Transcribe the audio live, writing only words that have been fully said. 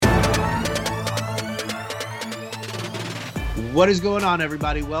What is going on,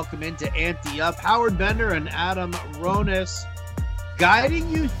 everybody? Welcome into Ante Up. Howard Bender and Adam Ronis guiding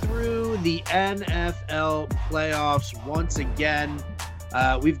you through the NFL playoffs once again.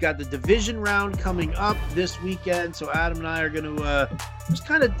 We've got the division round coming up this weekend, so Adam and I are going to just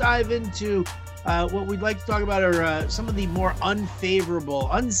kind of dive into what we'd like to talk about are some of the more unfavorable,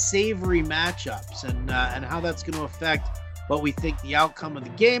 unsavory matchups and how that's going to affect what we think the outcome of the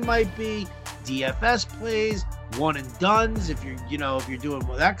game might be. DFS plays, one and dones. If you're doing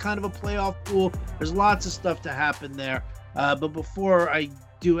that kind of a playoff pool, there's lots of stuff to happen there. But before I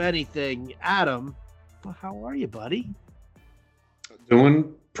do anything, Adam, how are you, buddy?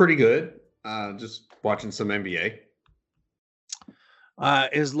 Doing pretty good. Just watching some NBA.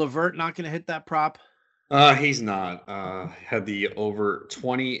 Is LeVert not going to hit that prop? He's not. Had the over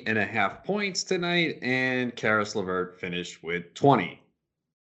 20.5 points tonight, and Caris LeVert finished with 20.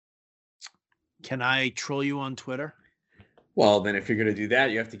 Can I troll you on Twitter? Well, then if you're going to do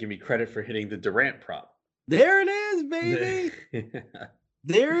that, you have to give me credit for hitting the Durant prop. There it is, baby.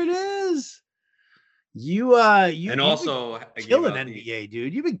 There it is. You've also been killing NBA,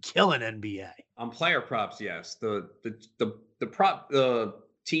 dude. You've been killing NBA. On player props, yes. The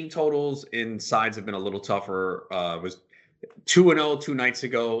team totals in sides have been a little tougher. Was 2-0 2 nights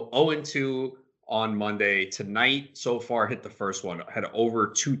ago, 0-2 on Monday. Tonight, so far, hit the first one. Had over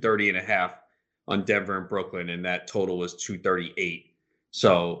 230.5 on Denver and Brooklyn, and that total was 238.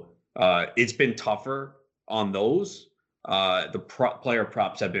 So it's been tougher on those. Player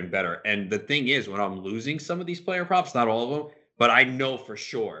props have been better. And the thing is, when I'm losing some of these player props, not all of them, but I know for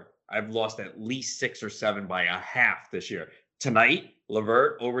sure I've lost at least 6 or 7 by a half this year. Tonight,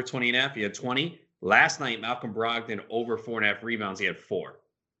 LeVert over 20.5, he had 20. Last night, Malcolm Brogdon over 4.5 rebounds, he had 4.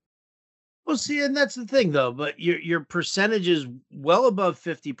 Well, see, and that's the thing, though. But your percentage is well above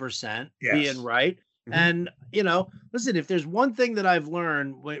 50%, yes, being right. Mm-hmm. And listen, if there's one thing that I've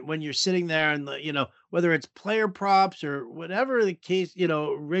learned when you're sitting there and whether it's player props or whatever the case,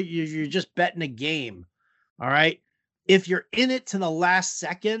 you're just betting a game. All right, if you're in it to the last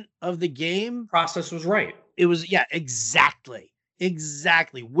second of the game, process was right. It was, yeah, exactly.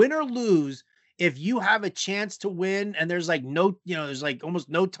 Win or lose. If you have a chance to win and there's there's almost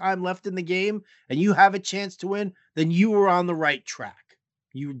no time left in the game and you have a chance to win, then you were on the right track.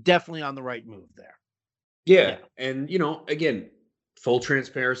 You were definitely on the right move there. Yeah. And, again, full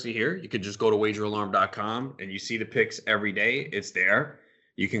transparency here. You could just go to wageralarm.com and you see the picks every day. It's there.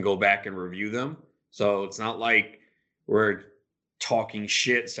 You can go back and review them. So it's not like we're talking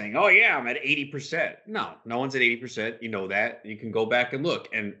shit saying, oh yeah, I'm at 80%. No one's at 80%. You know that. You can go back and look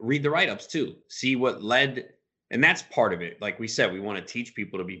and read the write-ups too. See what led. And that's part of it. Like we said, we want to teach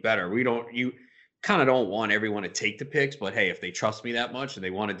people to be better. You kind of don't want everyone to take the picks, but hey, if they trust me that much and they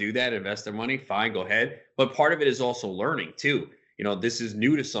want to do that, invest their money, fine, go ahead. But part of it is also learning too. This is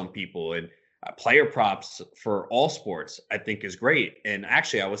new to some people, and player props for all sports, I think, is great. And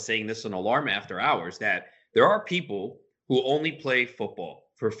actually, I was saying this on Alarm After Hours that there are people who only play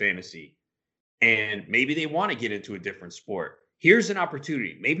football for fantasy, and maybe they want to get into a different sport. Here's an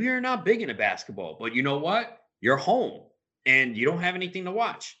opportunity. Maybe you're not big into basketball, but you know what? You're home and you don't have anything to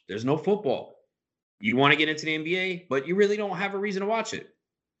watch. There's no football. You want to get into the NBA, but you really don't have a reason to watch it.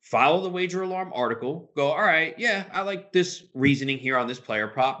 Follow the Wager Alarm article. Go, all right, yeah, I like this reasoning here on this player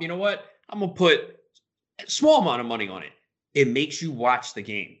prop. You know what? I'm going to put a small amount of money on it. It makes you watch the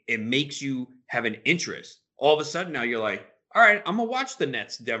game. It makes you have an interest. All of a sudden now you're like, all right, I'm going to watch the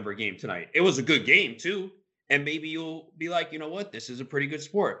Nets-Denver game tonight. It was a good game too. And maybe you'll be like, you know what? This is a pretty good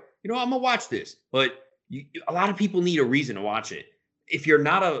sport. I'm going to watch this. But a lot of people need a reason to watch it. If you're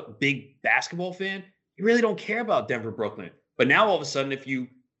not a big basketball fan, you really don't care about Denver-Brooklyn. But now all of a sudden, if you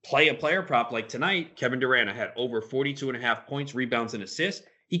play a player prop like tonight, Kevin Durant had over 42.5 points, rebounds, and assists.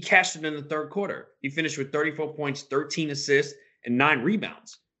 He cashed it in the third quarter. He finished with 34 points, 13 assists, and 9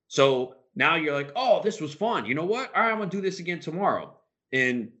 rebounds. So now you're like, oh, this was fun. You know what? All right, I'm going to do this again tomorrow.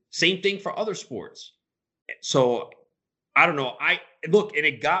 And same thing for other sports. So I don't know. And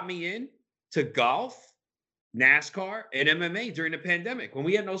it got me in to golf, NASCAR, and MMA during the pandemic when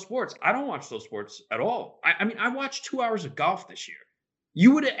we had no sports. I don't watch those sports at all. I watched 2 hours of golf this year.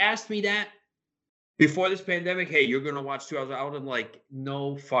 You would have asked me that before this pandemic, hey, you're going to watch 2 hours. I would have like,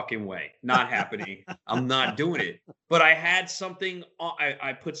 no fucking way. Not happening. I'm not doing it. But I had something,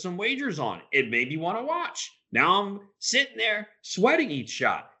 I put some wagers on. It made me want to watch. Now I'm sitting there sweating each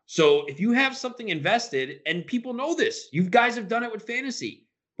shot. So if you have something invested, and people know this, you guys have done it with fantasy,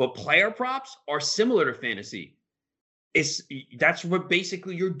 but player props are similar to fantasy. That's what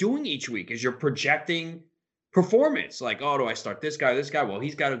basically you're doing each week is you're projecting performance. Like, oh, do I start this guy, this guy? Well,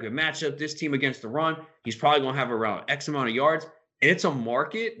 he's got a good matchup. This team against the run, he's probably going to have around X amount of yards. And it's a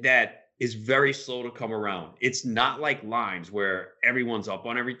market that is very slow to come around. It's not like lines where everyone's up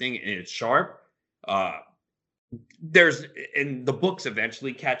on everything and it's sharp. And the books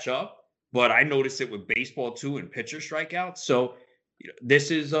eventually catch up, but I notice it with baseball too and pitcher strikeouts. So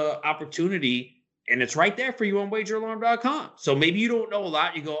this is an opportunity. And it's right there for you on wageralarm.com. So maybe you don't know a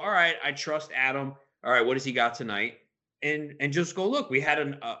lot. You go, all right, I trust Adam. All right, what does he got tonight? And just go look. We had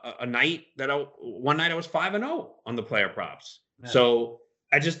a night one night I was 5-0 on the player props. Yeah. So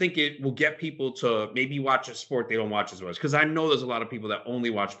I just think it will get people to maybe watch a sport they don't watch as much. Because I know there's a lot of people that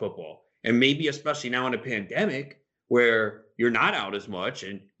only watch football. And maybe especially now in a pandemic where you're not out as much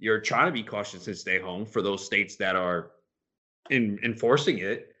and you're trying to be cautious and stay home for those states that are enforcing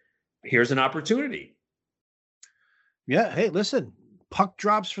it. Here's an opportunity. Yeah. Hey, listen, puck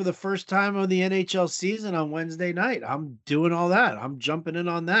drops for the first time of the NHL season on Wednesday night. I'm doing all that. I'm jumping in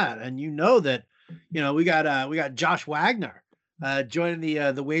on that. And that, we got Josh Wagner joining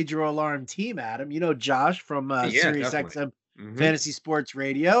the Wager Alarm team, Adam. Josh from Sirius XM Fantasy Sports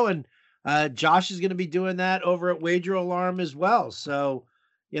Radio. And Josh is going to be doing that over at Wager Alarm as well. So,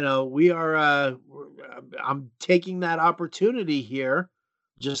 we are, I'm taking that opportunity here.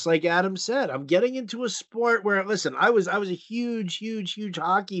 Just like Adam said, I'm getting into a sport where, listen, I was a huge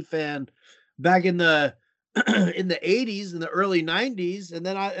hockey fan back in the in the 80s and the early 90s, and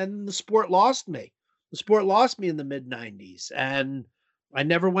then the sport lost me. The sport lost me in the mid 90s, and I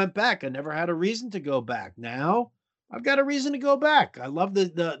never went back. I never had a reason to go back. Now I've got a reason to go back. I love the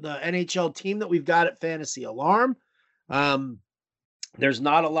NHL team that we've got at Fantasy Alarm. There's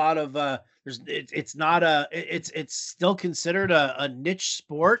not a lot of it's still considered a niche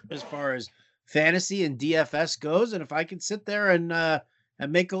sport as far as fantasy and DFS goes. And if I can sit there and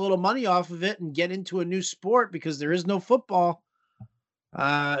make a little money off of it and get into a new sport because there is no football,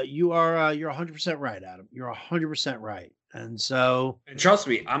 you're 100% right, Adam. You're 100% right. And trust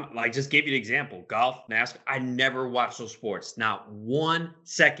me, I just gave you an example. Golf, NASCAR. I never watched those sports. Not 1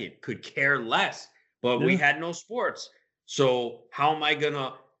 second. Could care less. But we had no sports. So how am I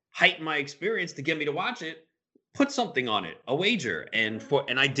gonna heighten my experience to get me to watch it? Put something on it, a wager. And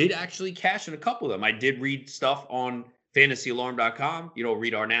I did actually cash in a couple of them. I did read stuff on fantasyalarm.com,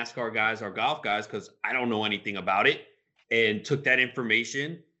 read our NASCAR guys, our golf guys, because I don't know anything about it, and took that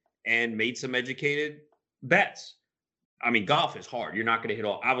information and made some educated bets. I mean, golf is hard. You're not going to hit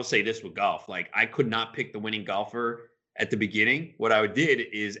all. I will say this with golf. Like, I could not pick the winning golfer at the beginning. What I did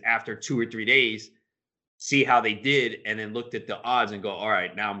is after 2 or 3 days, see how they did, and then looked at the odds and go, all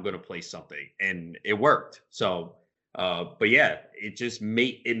right, now I'm going to play something. And it worked. So, but yeah, it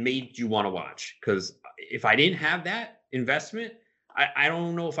made you want to watch. Because if I didn't have that investment, I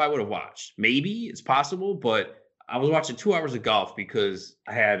don't know if I would have watched. Maybe it's possible, but I was watching 2 hours of golf because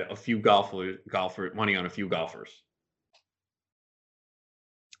I had a few money on a few golfers.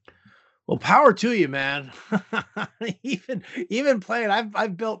 Well, power to you, man. even playing,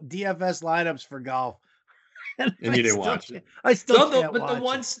 I've built DFS lineups for golf. And you didn't watch it. I still can't watch the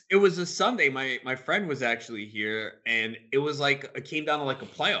once it was a Sunday, my friend was actually here, and it was like it came down to like a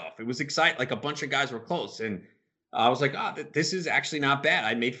playoff. It was exciting, like a bunch of guys were close, and I was like, this is actually not bad.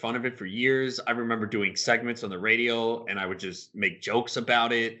 I made fun of it for years. I remember doing segments on the radio, and I would just make jokes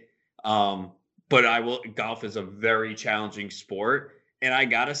about it. But golf is a very challenging sport, and I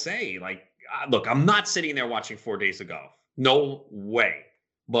gotta say, like, look, I'm not sitting there watching 4 days of golf. No way.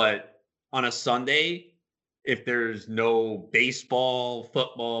 But on a Sunday, if there's no baseball,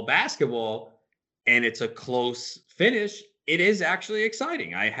 football, basketball, and it's a close finish, it is actually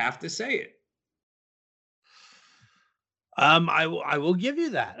exciting. I have to say it. I will give you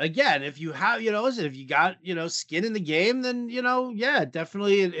that. Again, if you have, if you got, skin in the game, then, yeah,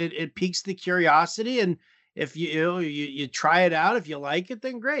 definitely it piques the curiosity. And if you try it out, if you like it,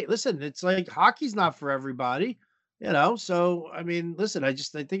 then great. Listen, it's like hockey's not for everybody. So I mean, listen, I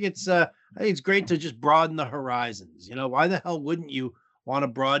think it's great to just broaden the horizons. Why the hell wouldn't you want to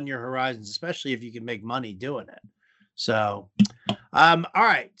broaden your horizons, especially if you can make money doing it? So, all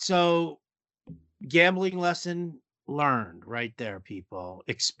right. So, gambling lesson learned right there, people.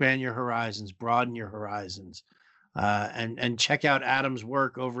 Expand your horizons, broaden your horizons, and check out Adam's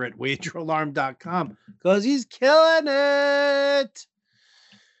work over at wageralarm.com because he's killing it.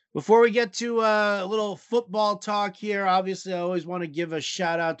 Before we get to a little football talk here, obviously I always want to give a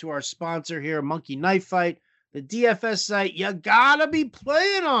shout out to our sponsor here, Monkey Knife Fight, the DFS site you gotta be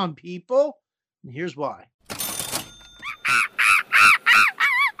playing on, people. And here's why.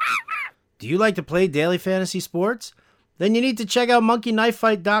 Do you like to play daily fantasy sports? Then you need to check out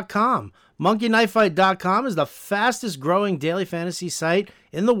monkeyknifefight.com. MonkeyKnifeFight.com is the fastest growing daily fantasy site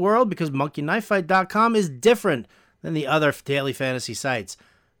in the world because MonkeyKnifeFight.com is different than the other daily fantasy sites.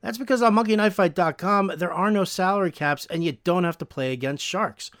 That's because on MonkeyKnifeFight.com, there are no salary caps and you don't have to play against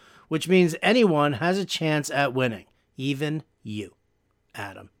sharks, which means anyone has a chance at winning. Even you,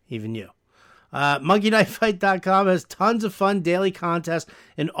 Adam, even you. MonkeyKnifeFight.com has tons of fun daily contests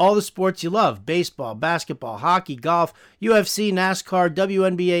in all the sports you love. Baseball, basketball, hockey, golf, UFC, NASCAR,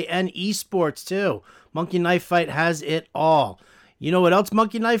 WNBA, and esports too. Monkey Knife Fight has it all. You know what else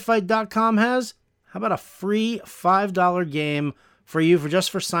MonkeyKnifeFight.com has? How about a free $5 game for you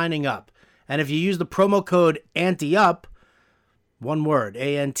for signing up? And if you use the promo code ANTEUP, one word,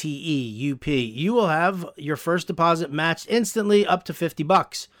 ANTEUP, you will have your first deposit matched instantly up to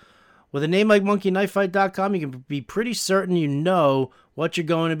 $50. With a name like MonkeyKnifeFight.com, you can be pretty certain you know what you're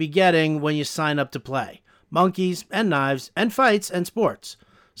going to be getting when you sign up to play. Monkeys and knives and fights and sports.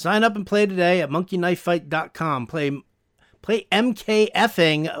 Sign up and play today at MonkeyKnifeFight.com. Play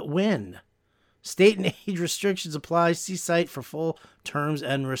MKFing win. State and age restrictions apply. See site for full terms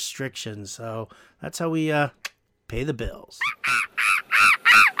and restrictions. So that's how we pay the bills.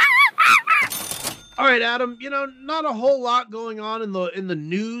 All right, Adam, not a whole lot going on in the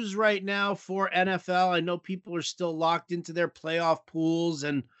news right now for NFL. I know people are still locked into their playoff pools,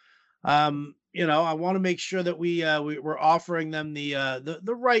 and I want to make sure that we're offering them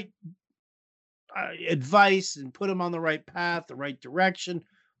the right advice and put them on the right path, the right direction,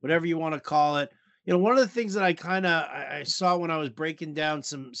 whatever you want to call it. One of the things that I saw when I was breaking down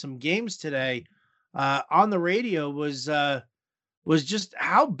some games today on the radio was just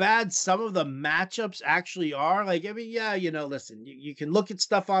how bad some of the matchups actually are. Like, I mean, yeah, listen, you can look at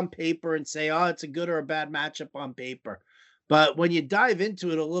stuff on paper and say, oh, it's a good or a bad matchup on paper. But when you dive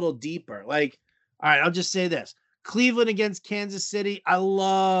into it a little deeper, like, all right, I'll just say this. Cleveland against Kansas City. I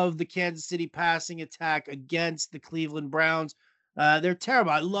love the Kansas City passing attack against the Cleveland Browns. They're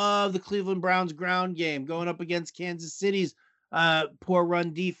terrible. I love the Cleveland Browns ground game going up against Kansas City's poor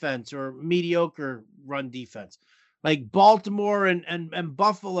run defense or mediocre run defense. Like Baltimore and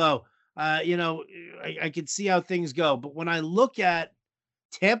Buffalo, I could see how things go. But when I look at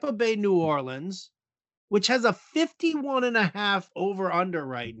Tampa Bay, New Orleans, which has a 51.5 over under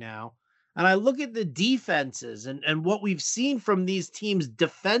right now, and I look at the defenses and what we've seen from these teams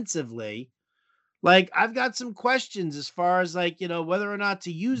defensively, like I've got some questions as far as whether or not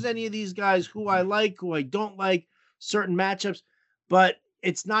to use any of these guys, who I like, who I don't like, certain matchups. But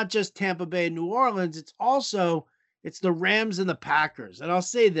it's not just Tampa Bay and New Orleans. It's the Rams and the Packers. And I'll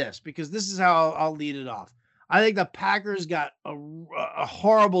say this because this is how I'll lead it off. I think the Packers got a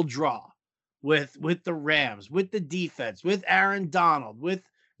horrible draw with the Rams, with the defense, with Aaron Donald, with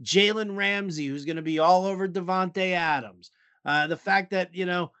Jalen Ramsey, who's going to be all over Devontae Adams. The fact that,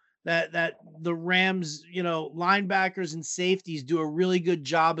 that the Rams, linebackers and safeties do a really good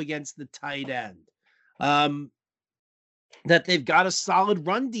job against the tight end. That they've got a solid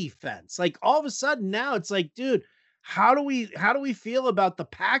run defense. Like all of a sudden now it's like, dude, how do we feel about the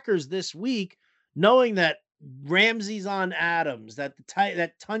Packers this week, knowing that Ramsey's on Adams, that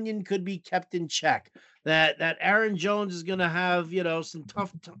that Tunyon could be kept in check, that Aaron Jones is going to have, some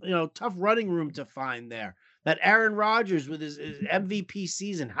tough running room to find there, that Aaron Rodgers with his MVP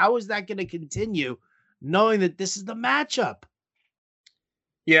season, how is that going to continue knowing that this is the matchup?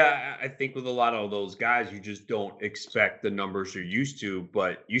 Yeah, I think with a lot of those guys, you just don't expect the numbers you're used to,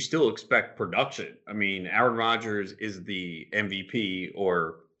 but you still expect production. I mean, Aaron Rodgers is the MVP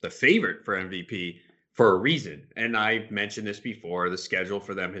or the favorite for MVP for a reason. And I've mentioned this before. The schedule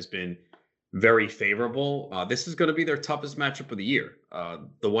for them has been very favorable. This is going to be their toughest matchup of the year.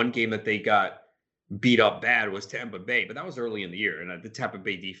 The one game that they got beat up bad was Tampa Bay, but that was early in the year. And the Tampa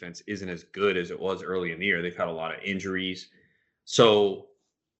Bay defense isn't as good as it was early in the year. They've had a lot of injuries. So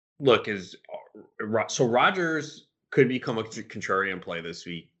look, so Rodgers could become a contrarian play this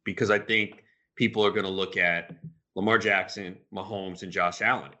week because I think people are going to look at Lamar Jackson, Mahomes, and Josh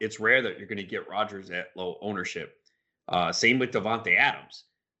Allen. It's rare that you're going to get Rodgers at low ownership. Same with Devontae Adams.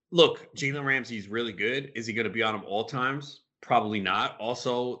 Look, Jalen Ramsey's really good. Is he going to be on him all times? Probably not.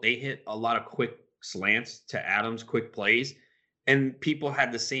 Also, they hit a lot of quick slants to Adams, quick plays. And people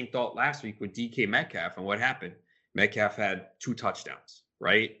had the same thought last week with DK Metcalf. And what happened? Metcalf had 2 touchdowns,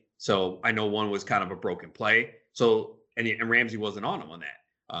 right? So I know one was kind of a broken play. So, and Ramsey wasn't on him on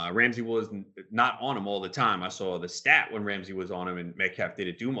that. Ramsey was not on him all the time. I saw the stat when Ramsey was on him and Metcalf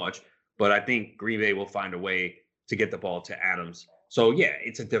didn't do much. But I think Green Bay will find a way to get the ball to Adams. So, yeah,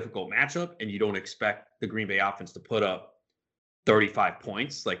 it's a difficult matchup, and you don't expect the Green Bay offense to put up 35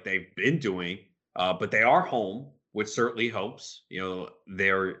 points like they've been doing. But they are home. which certainly helps.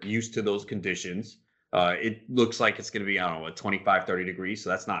 They're used to those conditions. It looks like it's going to be, I don't know, 25, 30 degrees. So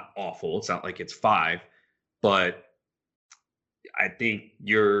that's not awful. It's not like it's 5, but I think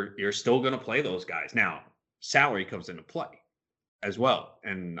you're still going to play those guys. Now, salary comes into play as well.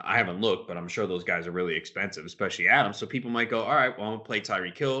 And I haven't looked, but I'm sure those guys are really expensive, especially Adams. So people might go, all right, well, I'm going to play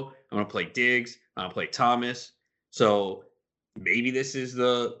Tyreek Hill. I'm going to play Diggs. I'm going to play Thomas. So maybe this is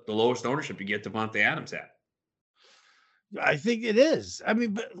the lowest ownership you get Devontae Adams at. I think it is. I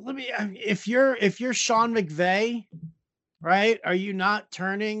mean, but if you're Sean McVay, right? Are you not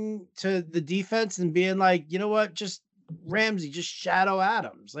turning to the defense and being like, you know what, just Ramsey, just shadow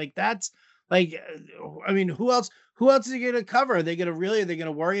Adams? Like that's like, I mean, who else is he going to cover? Are they going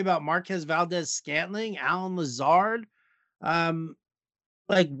to worry about Marquez Valdez-Scantling, Alan Lazard?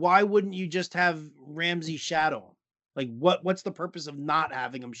 Like, why wouldn't you just have Ramsey shadow him? Like, what's the purpose of not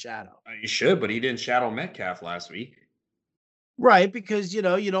having him shadow? You should, but he didn't shadow Metcalf last week. Right, because, you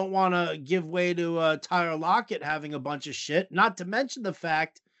don't want to give way to Tyler Lockett having a bunch of shit, not to mention the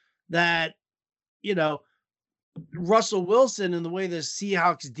fact that, Russell Wilson and the way the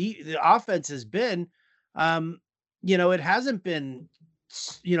Seahawks the offense has been, it hasn't been,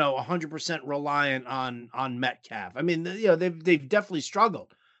 100% reliant on Metcalf. I mean, they've definitely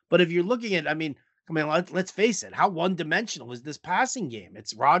struggled. But if you're looking at, let's face it, how one-dimensional is this passing game?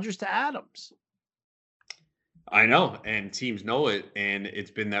 It's Rodgers to Adams. I know, and teams know it, and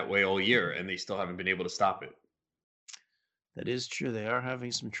it's been that way all year, and they still haven't been able to stop it. That is true. They are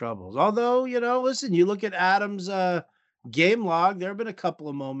having some troubles. Although, listen, you look at Adams' game log, there have been a couple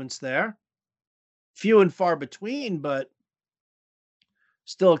of moments there. Few and far between, but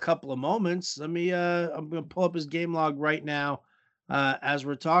still a couple of moments. I'm going to pull up his game log right now as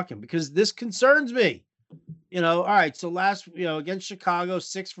we're talking, because this concerns me. All right, so last, against Chicago,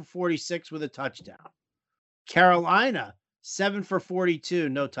 6 for 46 with a touchdown. Carolina, 7 for 42,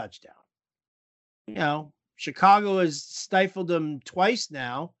 no touchdown. Chicago has stifled them twice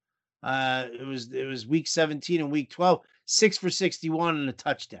now. It was week 17 and week 12, 6 for 61 and a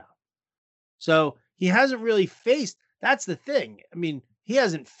touchdown. So he hasn't really faced, that's the thing. I mean, he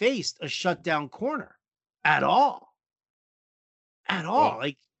hasn't faced a shutdown corner at all. At all.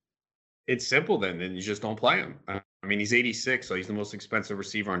 Well, it's simple then you just don't play him. I mean, he's 86, so he's the most expensive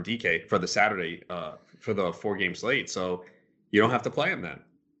receiver on DK for the Saturday, for the 4-game slate. So you don't have to play him then.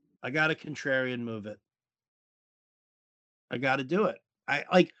 I got to contrarian move it. I got to do it.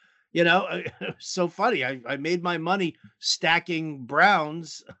 It's so funny. I made my money stacking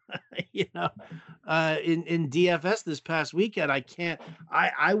Browns, in DFS this past weekend.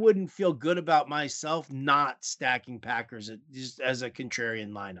 I wouldn't feel good about myself not stacking Packers just as a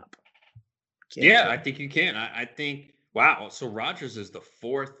contrarian lineup. I think you can. I think, wow. So Rodgers is the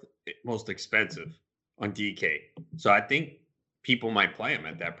 4th most expensive on DK. So I think people might play him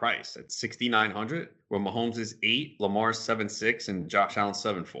at that price at 6,900, where Mahomes is 8, Lamar is 7.6, and Josh Allen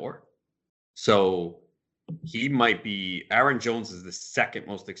 7.4. So he might be. Aaron Jones is the 2nd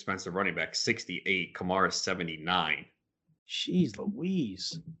most expensive running back, 68. Kamara 79. Jeez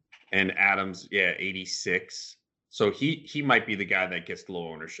Louise. And Adams, 86. So he might be the guy that gets low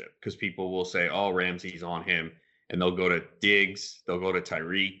ownership, because people will say, oh, Ramsey's on him, and they'll go to Diggs, they'll go to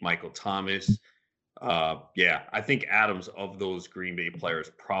Tyreek, Michael Thomas. I think Adams, of those Green Bay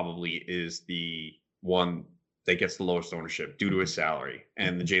players, probably is the one that gets the lowest ownership due to his salary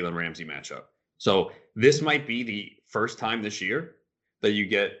and the Jalen Ramsey matchup. So this might be the first time this year that you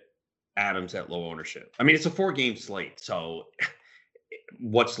get Adams at low ownership. I mean, it's a 4-game slate, so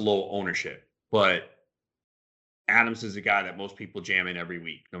what's low ownership? But Adams is a guy that most people jam in every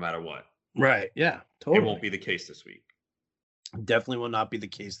week, no matter what. Right. Yeah, totally. It won't be the case this week. Definitely will not be the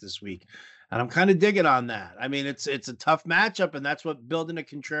case this week. And I'm kind of digging on that. I mean, it's a tough matchup, and that's what building a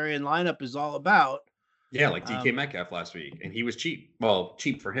contrarian lineup is all about. Yeah, like DK Metcalf last week, and he was cheap. Well,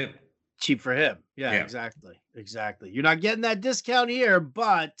 cheap for him. Cheap for him. Yeah, exactly. You're not getting that discount here,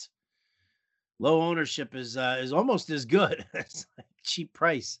 but low ownership is almost as good. It's like cheap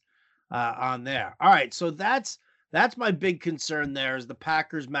price on there. All right, so that's my big concern there, is the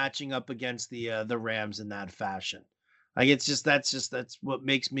Packers matching up against the Rams in that fashion. Like, that's what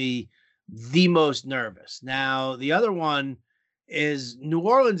makes me the most nervous. Now, the other one is New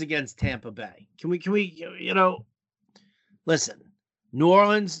Orleans against Tampa Bay. Can we listen, New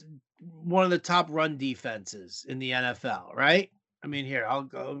Orleans, one of the top run defenses in the NFL, right? I mean, here, I'll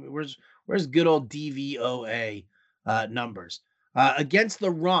go. Where's good old DVOA numbers? Against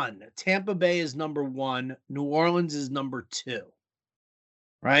the run, Tampa Bay is number 1. New Orleans is number 2.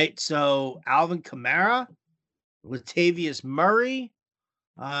 Right? So Alvin Kamara, Latavius Murray,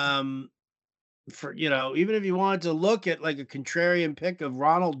 for even if you wanted to look at like a contrarian pick of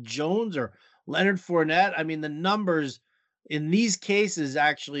Ronald Jones or Leonard Fournette, I mean the numbers in these cases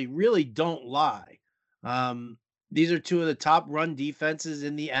actually really don't lie. Um, these are two of the top run defenses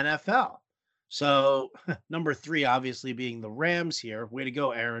in the NFL. So number three, obviously being the Rams here. Way to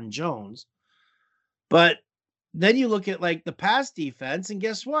go, Aaron Jones. But then you look at like the pass defense, and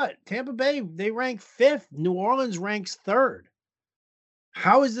guess what? Tampa Bay, they rank fifth. New Orleans ranks third.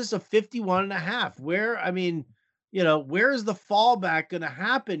 How is this a 51.5? Where, I mean, where is the fallback going to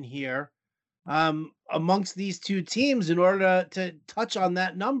happen here amongst these two teams in order to touch on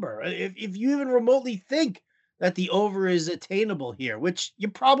that number? If you even remotely think that the over is attainable here, which you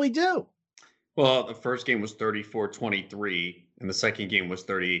probably do. Well, the first game was 34-23, and the second game was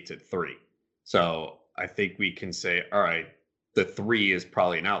 38-3. So I think we can say, all right, the 3 is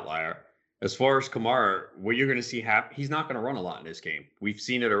probably an outlier. As far as Kamara, what you're going to see he's not going to run a lot in this game. We've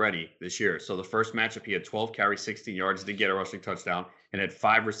seen it already this year. So the first matchup, he had 12 carries, 16 yards, did get a rushing touchdown, and had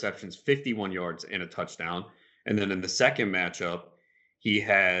 5 receptions, 51 yards, and a touchdown. And then in the second matchup, he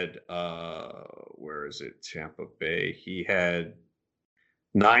had, where is it? Tampa Bay. He had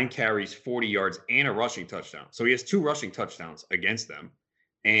 9 carries, 40 yards, and a rushing touchdown. So he has 2 rushing touchdowns against them.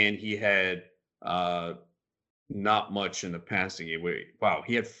 And he had not much in the passing game. Wow,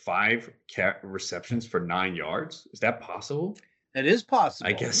 he had 5 receptions for 9 yards. Is that possible? It is possible.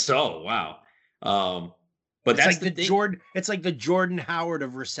 I guess so. Wow. But it's that's like the Jordan. It's like the Jordan Howard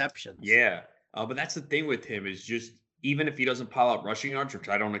of receptions. Yeah. But that's the thing with him is just even if he doesn't pile up rushing yards, which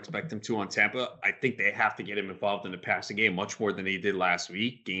I don't expect him to on Tampa, I think they have to get him involved in the passing game much more than they did last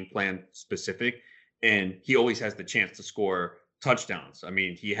week, game plan specific. And he always has the chance to score touchdowns. I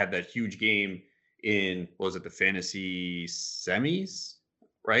mean, he had that huge game in, was it the fantasy semis,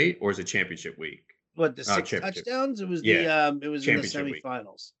 right? Or is it championship week? What, the 6 touchdowns? It was in the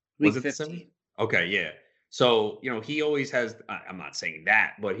semifinals. Week 15. Okay, yeah. So, he always has, I'm not saying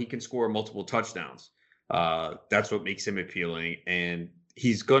that, but he can score multiple touchdowns. That's what makes him appealing. And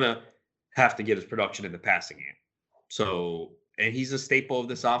he's going to have to get his production in the passing game. So, and he's a staple of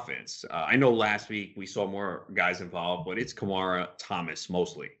this offense. I know last week we saw more guys involved, but it's Kamara, Thomas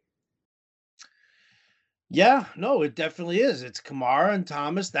mostly. Yeah, no, it definitely is. It's Kamara and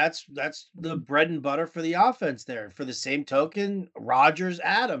Thomas. That's the bread and butter for the offense there. For the same token, Rodgers,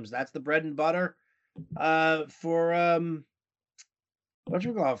 Adams. That's the bread and butter for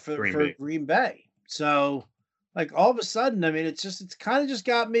Green Bay. So, like all of a sudden, I mean, it's kind of just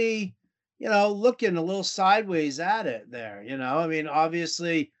got me, looking a little sideways at it there. I mean,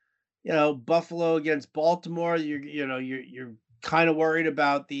 obviously, Buffalo against Baltimore, you're kind of worried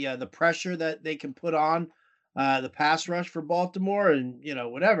about the pressure that they can put on the pass rush for Baltimore and,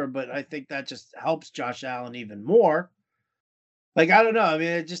 whatever. But I think that just helps Josh Allen even more. Like, I don't know. I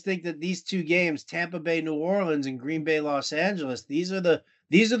mean, I just think that these two games, Tampa Bay, New Orleans, and Green Bay, Los Angeles, these are the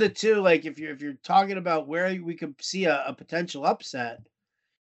two. Like, if you're talking about where we could see a potential upset,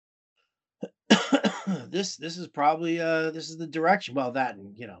 this is probably this is the direction. Well, that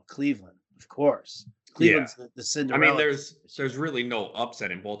and Cleveland, of course. Cleveland's the Cinderella. I mean, there's really no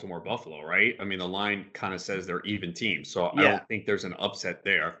upset in Baltimore, Buffalo, right? I mean, the line kind of says they're even teams, so I don't think there's an upset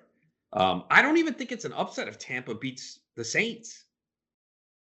there. I don't even think it's an upset if Tampa beats the Saints.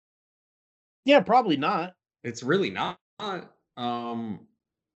 Yeah, probably not. It's really not.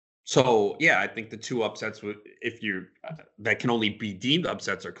 So yeah, I think the two upsets that can only be deemed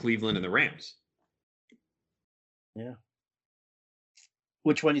upsets are Cleveland and the Rams. Yeah.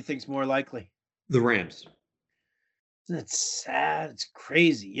 Which one do you think is more likely? The Rams. It's sad. It's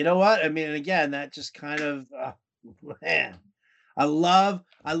crazy. You know what? I mean, again, that just kind of man. I love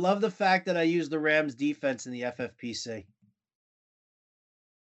the fact that I use the Rams defense in the FFPC.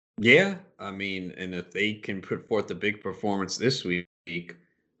 Yeah, I mean, and if they can put forth a big performance this week,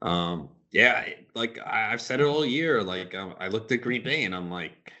 like I've said it all year. Like I looked at Green Bay and I'm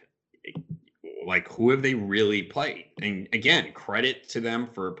like, who have they really played? And again, credit to them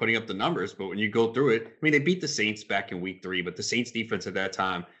for putting up the numbers. But when you go through it, I mean, they beat the Saints back in week 3, but the Saints defense at that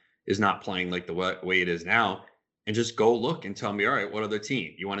time is not playing like the way it is now. And just go look and tell me, all right, what other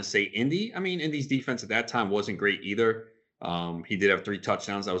team? You want to say Indy? I mean, Indy's defense at that time wasn't great either. He did have 3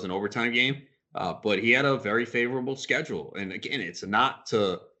 touchdowns. That was an overtime game. But he had a very favorable schedule. And again, it's not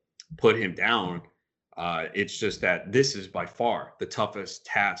to put him down. It's just that this is by far the toughest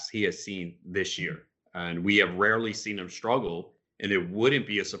task he has seen this year. And we have rarely seen him struggle. And it wouldn't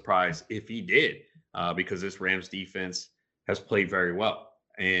be a surprise if he did, because this Rams defense has played very well.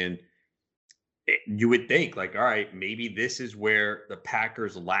 And you would think, like, all right, maybe this is where the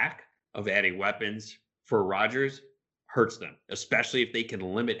Packers' lack of adding weapons for Rodgers hurts them, especially if they can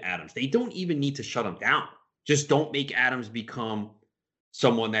limit Adams. They don't even need to shut him down. Just don't make Adams become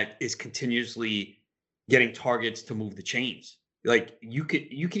someone that is continuously getting targets to move the chains. Like you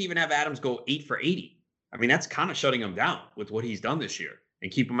can even have Adams go 8 for 80. I mean, that's kind of shutting him down with what he's done this year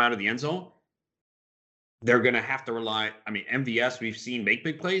and keep him out of the end zone. They're going to have to rely. I mean, MVS, we've seen make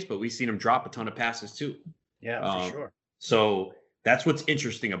big plays, but we've seen him drop a ton of passes too. Yeah, for sure. So that's what's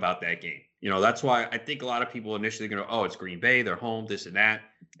interesting about that game. That's why I think a lot of people initially going to, oh, it's Green Bay, they're home, this and that.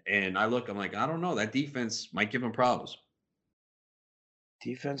 And I'm like, I don't know. That defense might give them problems.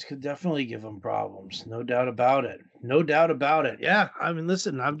 Defense could definitely give them problems. No doubt about it. No doubt about it. Yeah. I mean,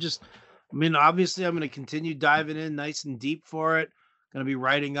 listen, obviously I'm going to continue diving in nice and deep for it. Going to be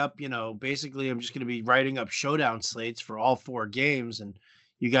writing up, basically I'm just going to be writing up showdown slates for all 4 games. And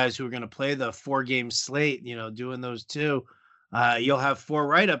you guys who are going to play the 4-game slate, doing those too, you'll have 4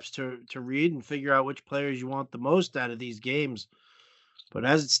 write-ups to read and figure out which players you want the most out of these games. But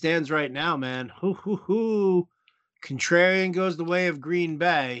as it stands right now, man, contrarian goes the way of Green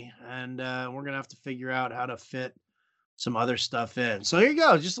Bay, and we're going to have to figure out how to fit some other stuff in. So here you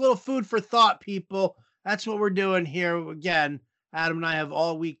go. Just a little food for thought, people. That's what we're doing here. Again, Adam and I have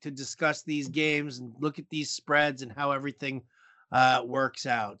all week to discuss these games and look at these spreads and how everything works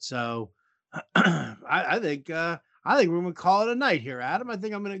out. So I think we're going to call it a night here, Adam. I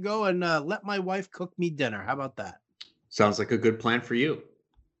think I'm going to go and let my wife cook me dinner. How about that? Sounds like a good plan for you.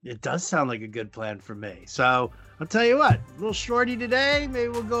 It does sound like a good plan for me. So I'll tell you what, a little shorty today. Maybe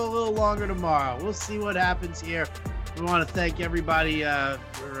we'll go a little longer tomorrow. We'll see what happens here. We want to thank everybody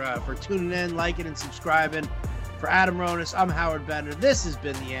for tuning in, liking, and subscribing. For Adam Ronis, I'm Howard Bender. This has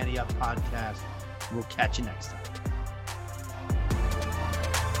been the Ante Up Podcast. We'll catch you next time.